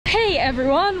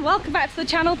everyone, welcome back to the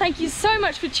channel. Thank you so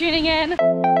much for tuning in.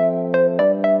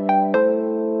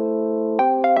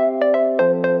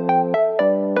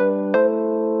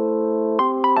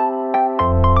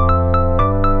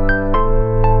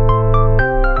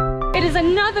 It is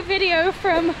another video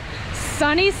from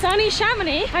sunny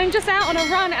Chamonix. I'm just out on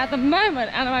a run at the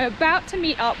moment and I'm about to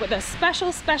meet up with a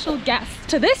special guest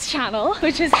to this channel,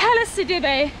 which is Hellah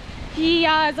Sidibe. He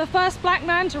is the first black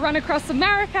man to run across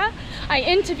America. I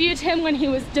interviewed him when he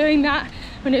was doing that,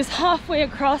 when he was halfway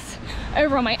across,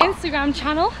 over on my Instagram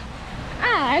channel.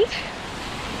 And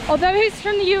although he's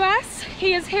from the US,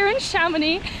 he is here in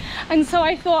Chamonix, and so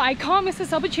I thought I can't miss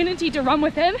this opportunity to run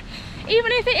with him,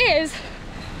 even if it is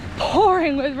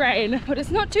pouring with rain. But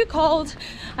it's not too cold.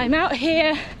 I'm out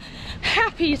here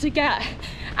happy to get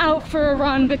out for a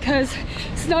run because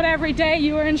it's not every day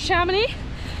you are in Chamonix,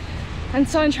 and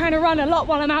so I'm trying to run a lot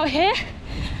while I'm out here.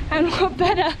 And what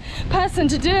better person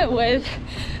to do it with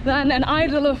than an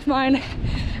idol of mine,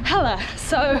 Hellah.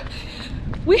 So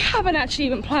we haven't actually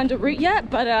even planned a route yet,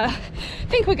 but I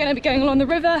think we're going to be going along the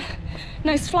river.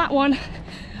 Nice flat one.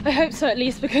 I hope so, at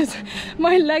least, because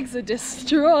my legs are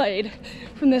destroyed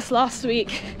from this last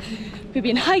week. We've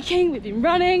been hiking, we've been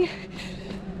running,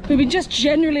 we've been just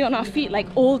generally on our feet like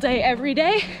all day, every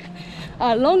day.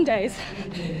 Long days,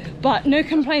 but no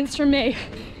complaints from me.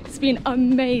 It's been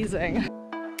amazing.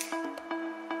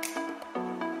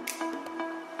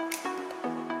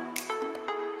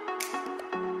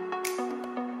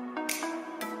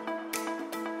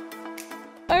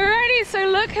 Alrighty, so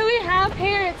look who we have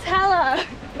here. It's Hellah.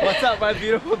 What's up, my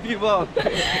beautiful people?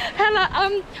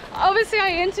 Hellah, obviously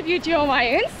I interviewed you on my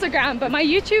Instagram, but my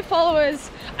YouTube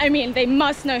followers, I mean, they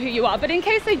must know who you are, but in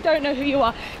case they don't know who you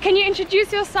are, can you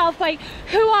introduce yourself? Like,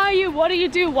 who are you? What do you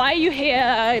do? Why are you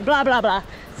here? Blah, blah, blah.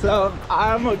 So,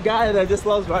 I'm a guy that just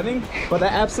loves running, but I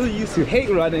absolutely used to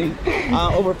hate running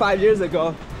over 5 years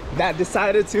ago, that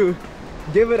decided to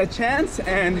give it a chance,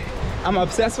 and I'm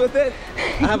obsessed with it.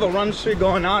 I have a run streak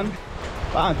going on.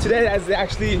 Today is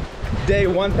actually day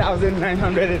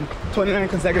 1,929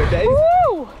 consecutive days.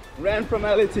 Woo! Ran from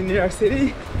LA to New York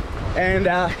City, and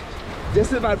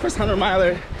this is my first 100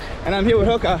 miler, and I'm here with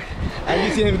Hoka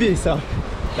at UTMB, so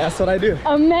that's what I do.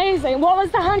 Amazing. What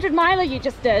was the 100 miler you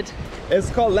just did? It's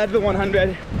called Leadville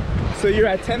 100. So you're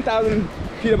at 10,000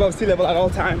 feet above sea level at all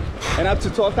time, and up to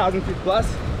 12,000 feet plus,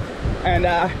 and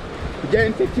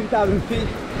getting 15,000 feet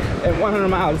in 100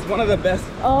 miles. It's one of the best,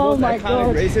 most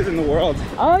iconic races in the world.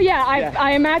 Oh yeah,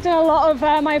 I imagine a lot of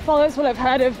my followers will have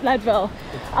heard of Leadville.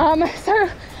 So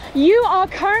you are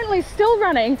currently still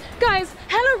running. Guys,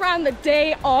 Hellah ran the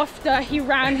day after he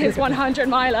ran his 100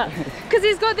 miler because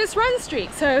he's got this run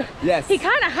streak, so yes, he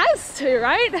kind of has to,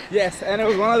 right? Yes, and it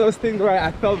was one of those things where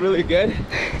I felt really good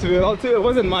to be able to. It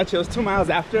wasn't much, it was 2 miles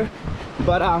after,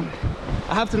 but I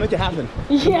have to make it happen.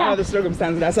 Yeah. No matter the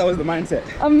circumstances, that's always the mindset.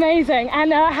 Amazing.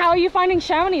 And how are you finding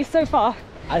Chamonix so far?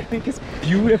 I think it's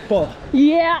beautiful.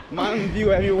 Yeah. Mountain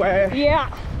view everywhere. Yeah.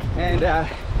 And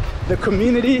the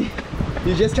community,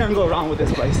 you just can't go wrong with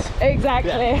this place.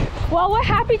 Exactly. Yeah. Well, we're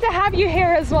happy to have you here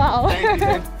as well. Thank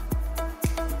you.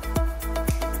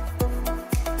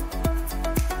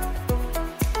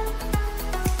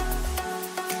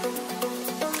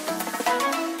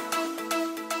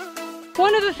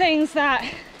 One of the things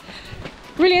that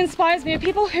really inspires me are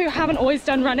people who haven't always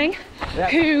done running,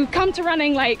 who come to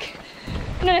running like,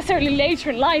 not necessarily later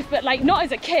in life, but like not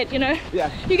as a kid, you know? Yeah.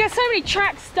 You get so many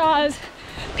track stars,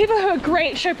 people who are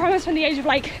great, show promise from the age of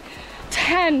like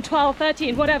 10, 12,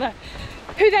 13, whatever,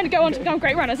 who then go on to become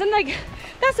great runners. And like,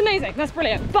 that's amazing, that's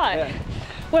brilliant. But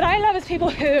what I love is people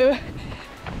who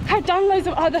have done loads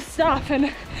of other stuff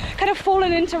and kind of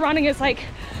fallen into running as like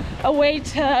a way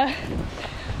to,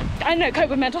 I don't know, cope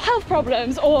with mental health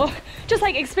problems or just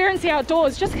like experience the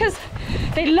outdoors just because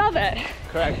they love it.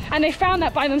 Correct. And they found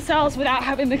that by themselves without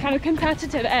having the kind of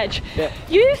competitive edge. Yeah.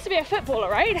 You used to be a footballer,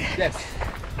 right? Yes.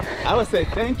 I would say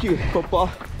thank you,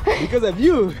 football. Because of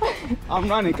you, I'm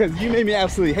running, because you made me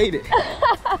absolutely hate it.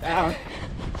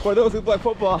 For those who play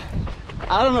football,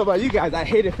 I don't know about you guys, I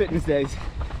hated fitness days.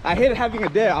 I hated having a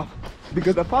day off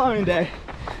because the following day,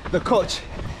 the coach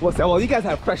will say, well, you guys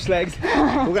have fresh legs.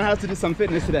 We're gonna have to do some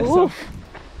fitness today. Oof. So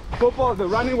football, the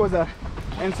running was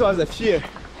and so as a fear,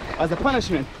 as a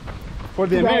punishment for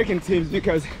the American teams,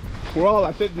 because we're all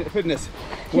at fitness.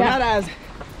 We're not as,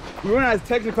 we weren't as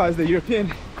technical as the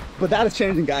European, but that is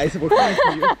changing, guys. We're coming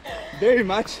for you very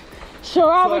much.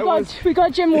 Sure are. So we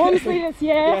got Jim Wormsley this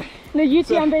year in the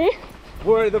UTMB.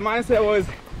 So where the mindset was,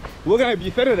 we're gonna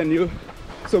be fitter than you,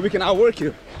 so we can outwork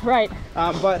you. Right.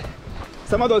 But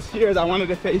some of those fears I wanted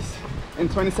to face in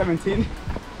 2017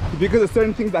 because of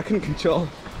certain things that I couldn't control.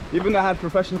 even though I had a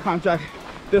professional contract,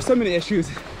 there's so many issues,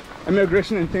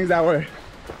 immigration and things that were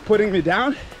putting me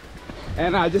down.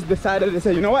 And I just decided to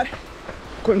say, you know what?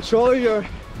 Control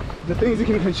the things you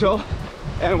can control.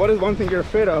 And what is one thing you're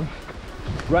afraid of?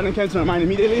 Running came to my mind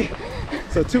immediately.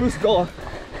 So 2 weeks ago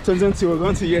turns into, we're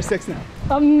going to year 6 now.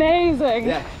 Amazing.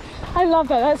 Yeah. I love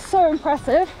that. That's so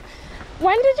impressive.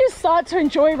 When did you start to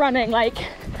enjoy running? Like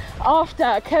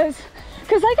after? Because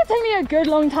that could take me a good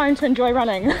long time to enjoy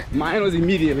running. Mine was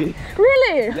immediately.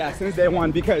 Really? Yeah, since day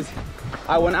one, because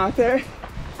I went out there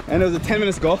and it was a 10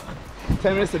 minutes goal,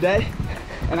 10 minutes a day.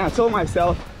 And I told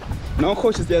myself, no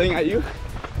coach is yelling at you,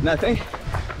 nothing.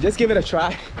 Just give it a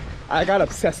try. I got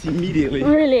obsessed immediately.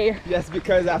 Really? Yes,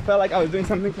 because I felt like I was doing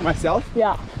something for myself.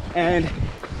 Yeah. And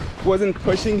wasn't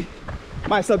pushing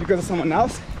myself because of someone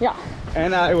else. Yeah.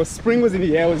 And it was spring was in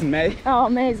the air, it was in May. Oh,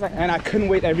 amazing. And I couldn't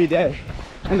wait every day.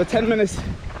 And the 10 minutes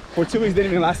for 2 weeks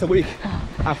didn't even last a week.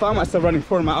 I found myself running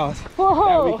 4 miles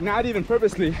Whoa. that week. Not even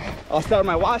purposely. I'll start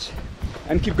my watch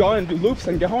and keep going and do loops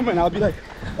and get home and I'll be like,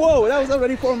 whoa, that was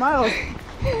already 4 miles.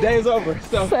 Day is over.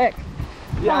 So sick.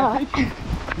 yeah, I think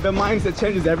the mindset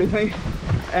changes everything.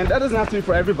 And that doesn't have to be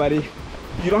for everybody.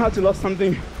 You don't have to love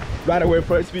something right away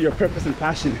for it to be your purpose and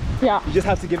passion. Yeah. You just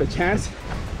have to give a chance,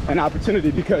 an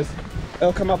opportunity, because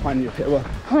it'll come up on you. It will.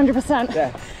 100%.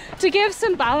 Yeah. To give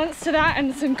some balance to that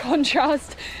and some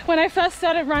contrast, when I first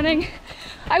started running,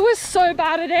 I was so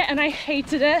bad at it and I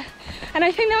hated it. And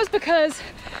I think that was because,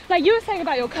 like you were saying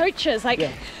about your coaches, like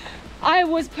Yeah. I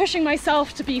was pushing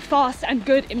myself to be fast and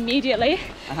good immediately.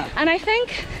 And I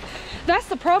think that's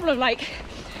the problem. Like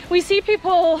we see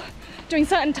people doing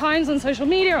certain times on social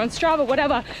media, on Strava,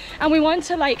 whatever, and we want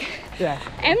to like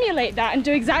emulate that and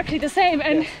do exactly the same.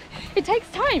 And it takes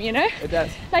time, you know? It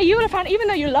does. Like you would have found, even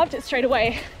though you loved it straight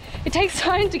away, it takes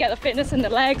time to get the fitness in the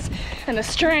legs and the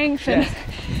strength. And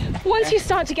once you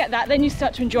start to get that, then you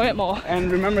start to enjoy it more.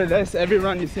 And remember this, every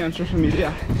run you see on social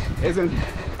media isn't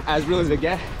as real as it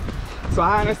gets. So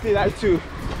I honestly like to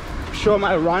show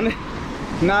my run,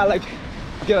 not like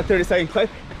get a 30-second clip.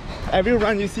 Every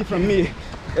run you see from me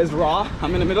is raw.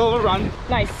 I'm in the middle of a run.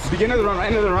 Nice. Beginning of the run,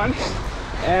 end of the run.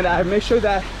 And I make sure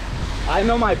that I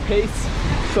know my pace.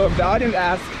 So if the audience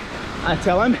asks, I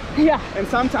tell them. Yeah. And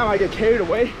sometimes I get carried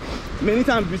away. Many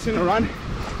times between the run,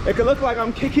 it could look like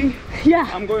I'm kicking. Yeah.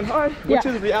 I'm going hard, which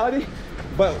is reality.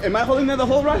 But am I holding there the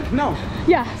whole run? No.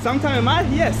 Yeah. Sometimes am I?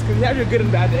 Yes, because you have your good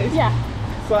and bad days. Yeah.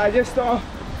 So I just don't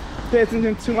pay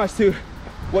attention too much to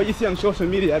what you see on social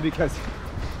media, because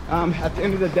at the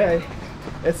end of the day,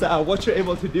 it's what you're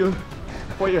able to do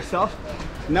for yourself,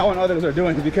 not what others are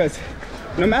doing. Because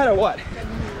no matter what,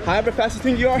 however fast you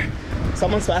think you are,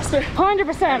 someone's faster.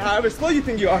 100%. And however slow you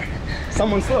think you are,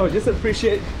 someone's slower. Just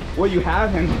appreciate what you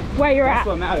have and where you're that's at.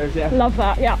 what matters. Yeah. Love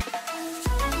that. Yeah.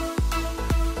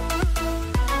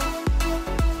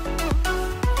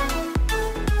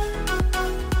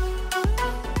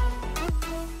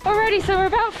 Alrighty, so we're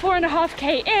about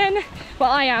 4.5k in.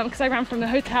 Well, I am, because I ran from the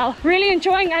hotel. Really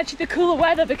enjoying actually the cooler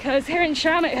weather, because here in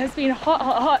Sham it has been hot,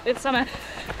 hot, hot this summer.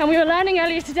 And we were learning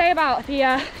earlier today about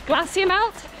the glacier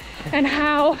melt and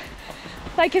how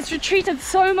like it's retreated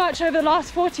so much over the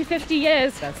last 40, 50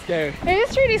 years. That's scary. It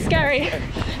is really scary.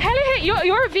 Hellah,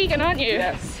 you're a vegan, aren't you?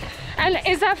 Yes. And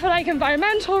is that for like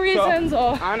environmental reasons,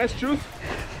 or? Honest truth,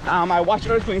 I watched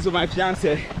Earthlings with my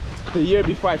fiance the year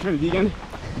before I turned vegan.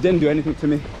 Didn't do anything to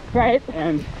me. Right.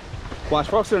 And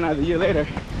watched Rockstar now the year later.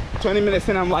 20 minutes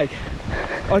in, I'm like,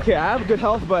 okay, I have good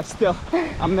health, but still,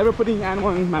 I'm never putting an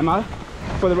animal in my mouth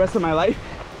for the rest of my life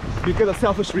because of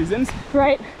selfish reasons.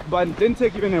 Right. But it didn't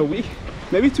take even a week.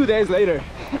 Maybe 2 days later,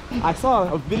 I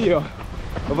saw a video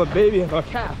of a baby of a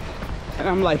calf. And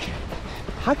I'm like,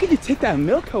 how could you take that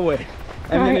milk away?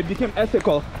 And then it became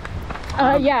ethical.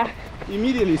 Yeah.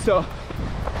 Immediately, so.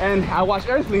 And I watched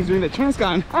Earthlings during the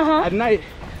Transcon at night.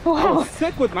 Wow. I was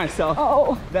sick with myself.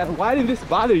 That why didn't this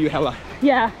bother you, Hellah?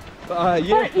 Yeah. But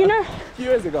you know, a few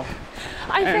years ago.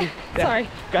 I think, sorry.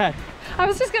 Go ahead. I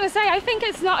was just gonna say, I think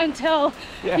it's not until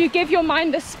you give your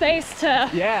mind the space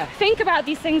to think about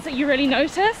these things that you really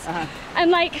notice. And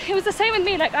like, it was the same with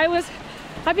me. Like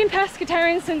I've been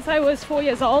pescatarian since I was 4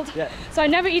 years old. So I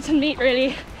never eaten meat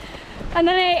really. And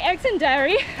then I ate eggs and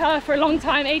dairy for a long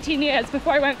time, 18 years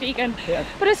before I went vegan.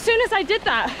 But as soon as I did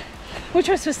that, which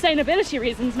was sustainability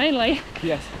reasons mainly,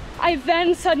 I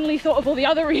then suddenly thought of all the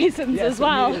other reasons as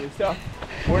well. So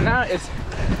we're now, it's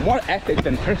more ethic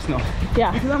than personal.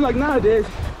 Because I'm like, nowadays,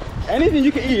 anything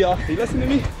you can eat, y'all. You listen to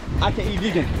me, I can eat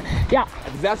vegan.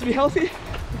 Does that have to be healthy?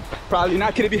 Probably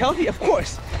not. Can it be healthy? Of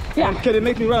course. And can it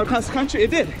make me run across the country?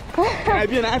 It did. Can I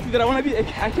be an athlete that I want to be?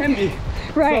 I can be.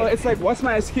 So it's like, what's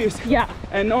my excuse?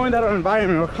 And knowing that our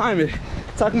environment or climate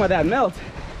talking about that melt,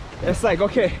 it's like,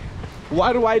 okay,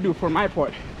 what do I do for my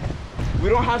part? We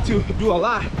don't have to do a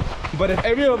lot, but if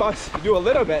every of us do a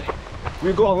little bit,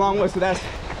 we go a long way. So that's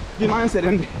the mindset,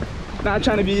 and not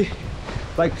trying to be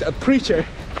like a preacher,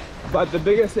 but the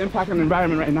biggest impact on the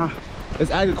environment right now is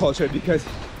agriculture, because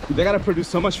they gotta produce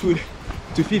so much food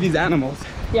to feed these animals.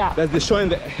 Yeah. That's destroying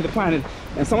the planet.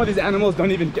 And some of these animals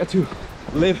don't even get to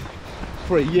live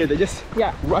for a year. They just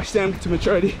rush them to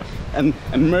maturity and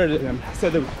murder them. I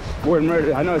said the word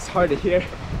murder. I know it's hard to hear,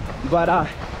 but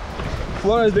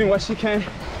Flora is doing what she can.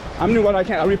 I'm doing what I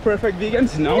can. Are we perfect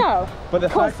vegans? No. But the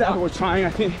fact that we're trying, I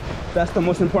think that's the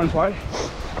most important part.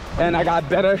 And I got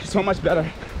better, so much better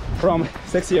from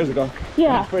 6 years ago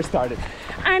when I first started.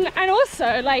 And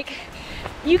also, like,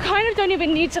 you kind of don't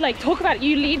even need to like talk about it.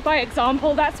 You lead by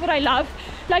example. That's what I love.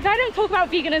 Like, I don't talk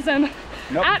about veganism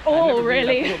at all,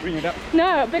 really.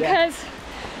 No, because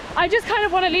I just kind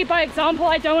of want to lead by example.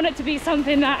 I don't want it to be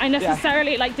something that I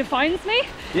necessarily like defines me.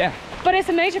 Yeah. But it's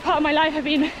a major part of my life. I've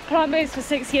been plant-based for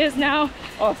 6 years now.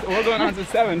 Oh, so we're going on to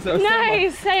 7. So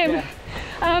nice, same. Yeah.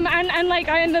 And like,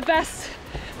 I am the best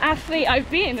athlete I've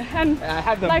been, and I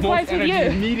have the most energy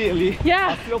immediately. Yeah. I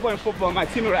was still playing football. My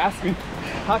teammates were asking me,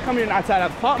 how come you're not tired?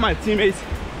 I've taught my teammates,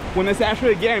 when it's after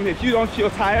a game, if you don't feel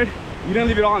tired, you don't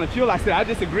leave it all on the field. I said, I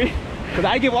disagree, because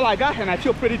I give all I got and I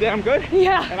feel pretty damn good.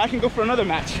 Yeah. And I can go for another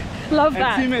match. Love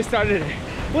that. And teammates started,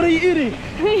 what are you eating?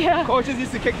 Yeah. Coaches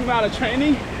used to kick me out of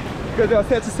training because they were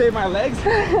said to save my legs,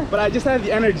 but I just had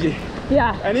the energy.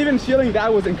 Yeah. And even feeling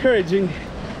that was encouraging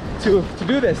to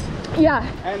do this. Yeah.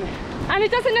 And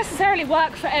it doesn't necessarily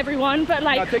work for everyone, but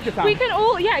like, we can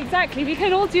all, exactly, we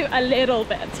can all do a little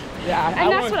bit. Yeah.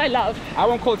 And that's what I love. I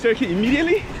won't cold turkey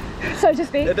immediately, so to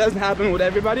speak. It doesn't happen with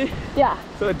everybody. Yeah.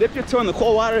 So dip your toe in the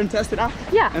cold water and test it out.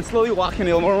 Yeah. And slowly walk in,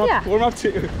 it'll warm up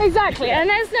too. Exactly. And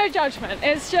there's no judgment.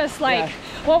 It's just like,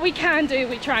 what we can do,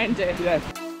 we try and do. Yes.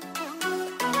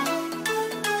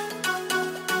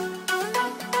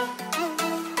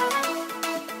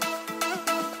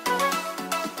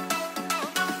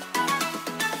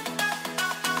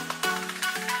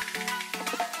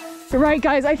 Right,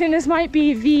 guys, I think this might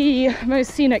be the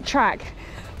most scenic track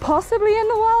possibly in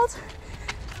the world.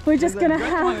 We're just gonna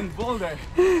have one in Boulder.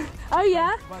 Oh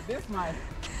yeah? But this might.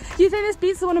 You think this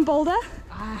beats the one in Boulder?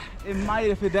 It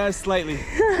might if it does slightly.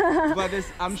 But this,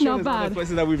 I'm sure there's other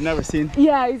places that we've never seen.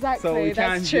 Yeah, exactly. So we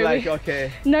can't be like,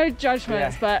 okay. No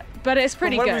judgments, but it's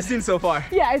pretty good. What we've seen so far.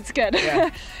 Yeah, it's good.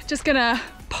 Yeah. Just gonna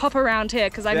pop around here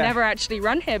because I've never actually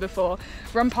run here before.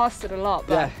 Run past it a lot,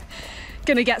 but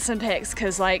gonna get some pics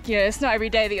because, like, you know, it's not every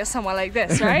day that you're somewhere like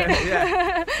this, right?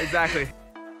 Yeah, exactly.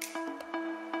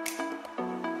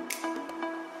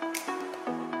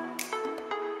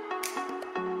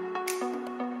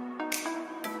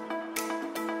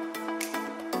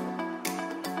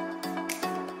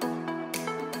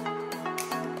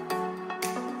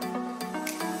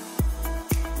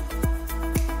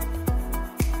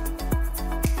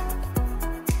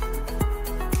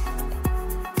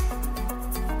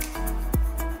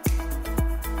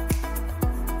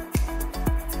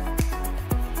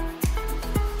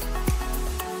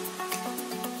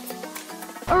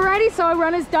 Alrighty, so our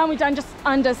run is done. We've done just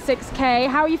under 6K.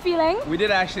 How are you feeling? We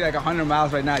did actually like 100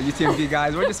 miles right now, UTMB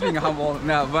guys. We're just being humble.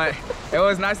 No, but it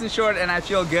was nice and short and I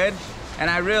feel good. And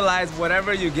I realized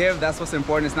whatever you give, that's what's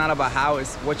important. It's not about how,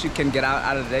 it's what you can get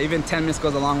out of the day. Even 10 minutes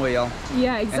goes a long way, y'all.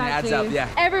 Yeah, exactly. And it adds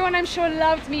up, Everyone, I'm sure,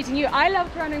 loved meeting you. I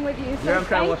loved running with you. So you're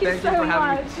incredible. Thank you for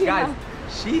having me. Guys,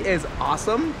 she is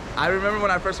awesome. I remember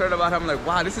when I first heard about her, I'm like,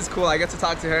 wow, this is cool. I get to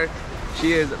talk to her.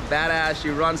 She is badass. She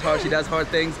runs hard. She does hard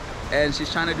things. And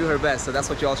she's trying to do her best, so that's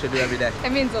what you all should do every day.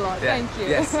 It means a lot, thank you.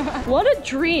 Yes. What a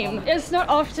dream. It's not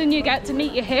often you get to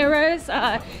meet your heroes.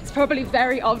 It's probably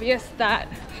very obvious that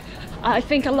I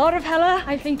think a lot of Hellah.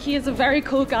 I think he is a very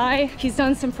cool guy. He's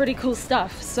done some pretty cool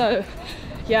stuff, so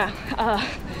yeah.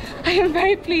 I am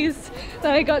very pleased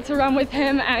that I got to run with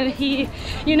him, and he,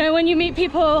 you know, when you meet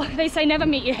people, they say never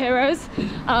meet your heroes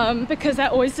because they're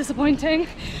always disappointing,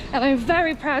 and I'm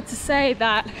very proud to say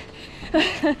that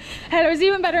Hellah is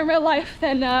even better in real life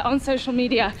than on social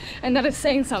media, and that is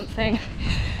saying something.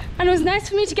 And it was nice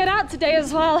for me to get out today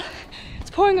as well. It's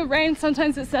pouring with rain.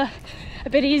 Sometimes it's a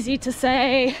bit easy to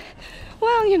say,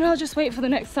 well, you know, I'll just wait for the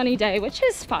next sunny day, which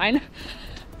is fine.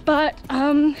 But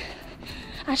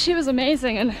actually it was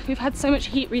amazing, and we've had so much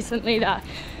heat recently that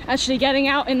actually getting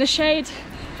out in the shade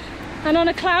and on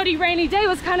a cloudy, rainy day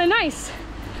was kind of nice.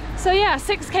 So yeah,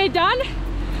 6K done.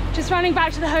 Just running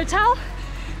back to the hotel.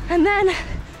 And then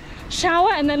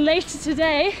shower, and then later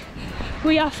today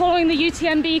we are following the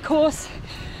UTMB course,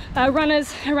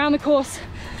 runners around the course,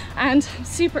 and I'm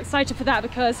super excited for that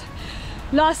because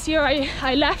last year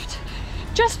I left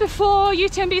just before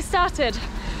UTMB started.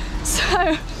 So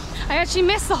I actually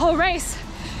missed the whole race.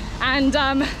 And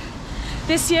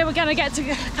this year we're gonna get to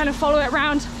kind of follow it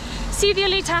around, see the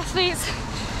elite athletes,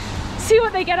 see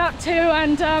what they get up to,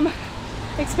 and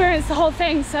experience the whole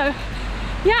thing. So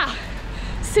yeah,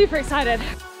 super excited.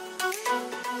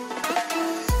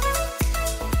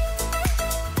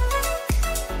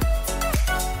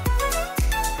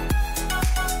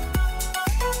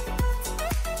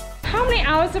 How many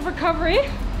hours of recovery?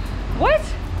 What?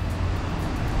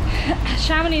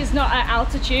 Chamonix is not at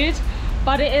altitude,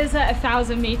 but it is at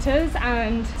 1,000 meters,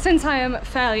 and since I am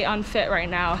fairly unfit right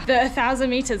now, the 1,000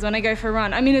 meters when I go for a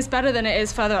run, I mean, it's better than it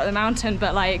is further up the mountain,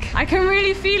 but like, I can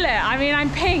really feel it. I mean, I'm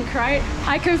pink, right?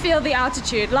 I can feel the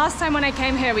altitude. Last time when I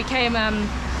came here, we came a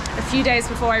few days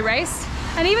before I raced,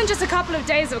 and even just a couple of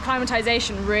days of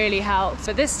acclimatization really helped.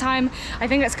 But this time, I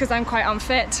think that's because I'm quite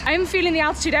unfit. I'm feeling the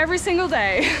altitude every single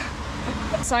day.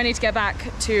 So I need to get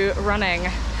back to running.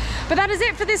 But that is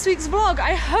it for this week's vlog.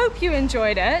 I hope you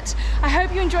enjoyed it. I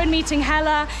hope you enjoyed meeting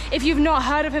Hellah. If you've not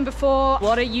heard of him before,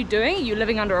 what are you doing? Are you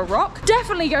living under a rock?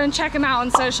 Definitely go and check him out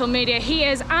on social media. He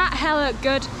is at Hellah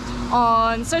Good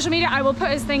on social media. I will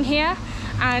put his thing here,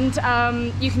 and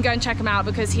you can go and check him out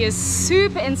because he is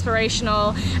super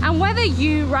inspirational. And whether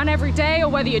you run every day, or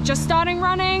whether you're just starting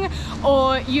running,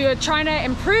 or you're trying to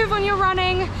improve on your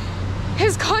running,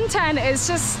 his content is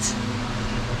just,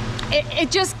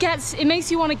 it makes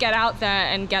you want to get out there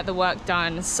and get the work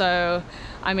done. So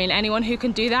I mean, anyone who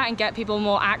can do that and get people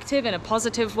more active in a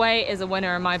positive way is a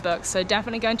winner in my book. So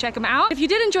definitely go and check them out. If you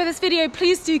did enjoy this video,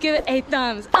 please do give it a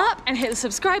thumbs up and hit the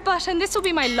subscribe button. This will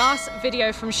be my last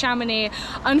video from Chamonix.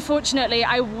 Unfortunately,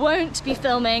 I won't be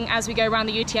filming as we go around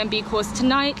the UTMB course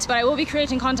tonight, but I will be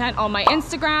creating content on my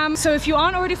Instagram. So if you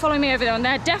aren't already following me over there on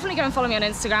there, definitely go and follow me on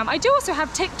Instagram. I do also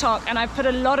have TikTok, and I've put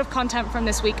a lot of content from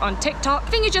this week on TikTok. I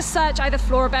think you just search either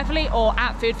Flora Beverley or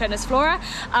at Food Fitness Flora,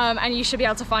 and you should be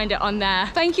able to find it on there.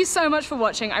 Thank you so much for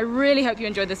watching. I really hope you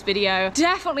enjoyed this video.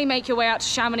 Definitely make your way out to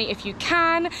Chamonix if you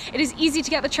can. It is easy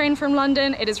to get the train from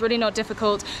London. It is really not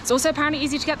difficult. It's also apparently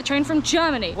easy to get the train from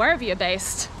Germany, wherever you're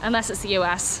based, unless it's the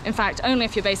US. In fact, only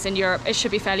if you're based in Europe, it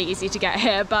should be fairly easy to get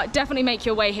here, but definitely make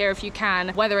your way here if you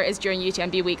can, whether it is during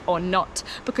UTMB week or not,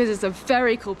 because it's a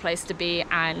very cool place to be,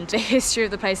 and the history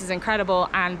of the place is incredible,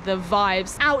 and the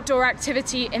vibes, outdoor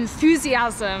activity,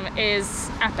 enthusiasm is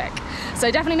epic.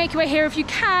 So definitely make your way here if you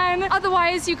can. Otherwise,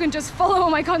 you can just follow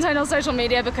all my content on social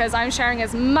media because I'm sharing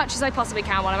as much as I possibly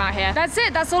can while I'm out here. That's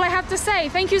it. That's all I have to say.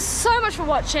 Thank you so much for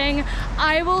watching.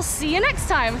 I will see you next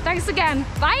time. Thanks again.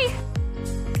 Bye.